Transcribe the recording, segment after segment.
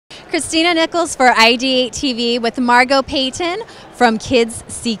Kristina Nikols for IdeateTV with Margo Peyton from Kids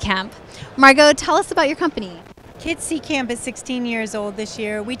Sea Camp. Margo, tell us about your company. Kids Sea Camp is 16 years old this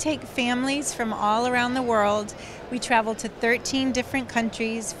year. We take families from all around the world. We travel to 13 different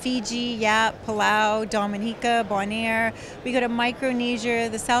countries: Fiji, Yap, Palau, Dominica, Bonaire. We go to Micronesia,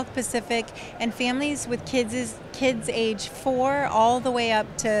 the South Pacific, and families with kids age 4 all the way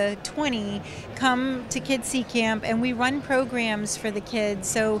up to 20 come to Kids Sea Camp, and we run programs for the kids.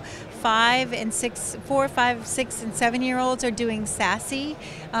 So 4, 5, 6, and 7-year-olds are doing SASSY,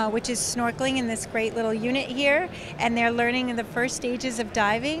 which is snorkeling in this great little unit here, and they're learning in the first stages of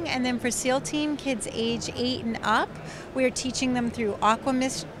diving. And then for SEAL Team, kids age 8 and up, we're teaching them through aqua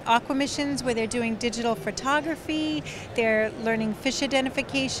missions, where they're doing digital photography, they're learning fish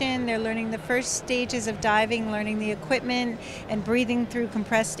identification, they're learning the first stages of diving, learning the equipment, and breathing through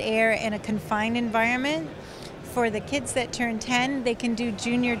compressed air in a confined environment. For the kids that turn 10, they can do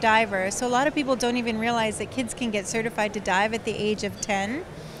junior diver. So a lot of people don't even realize that kids can get certified to dive at the age of 10.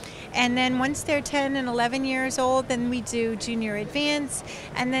 And then once they're 10 and 11 years old, then we do junior advance.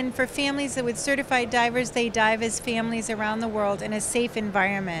 And then for families with certified divers, they dive as families around the world in a safe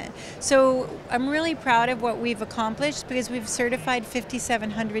environment. So I'm really proud of what we've accomplished, because we've certified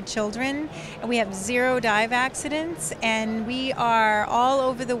 5,700 children, and we have 0 dive accidents, and we are all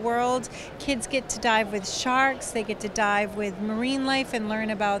over the world. Kids get to dive with sharks, they get to dive with marine life and learn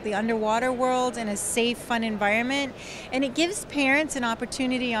about the underwater world in a safe, fun environment. And it gives parents an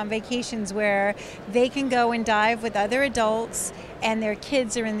opportunity on vacations where they can go and dive with other adults, and their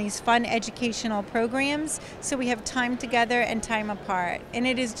kids are in these fun educational programs, so we have time together and time apart. And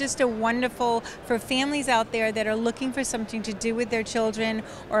it is just a wonderful for families out there that are looking for something to do with their children,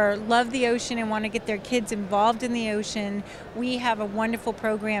 or love the ocean and want to get their kids involved in the ocean. We have a wonderful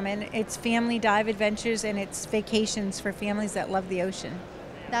program, and it's family dive adventures, and it's vacations for families that love the ocean.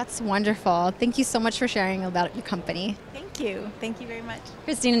 That's wonderful. Thank you so much for sharing about your company. Thank you. Thank you very much.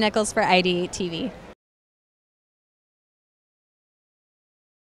 Kristina Nikols for IdeateTV.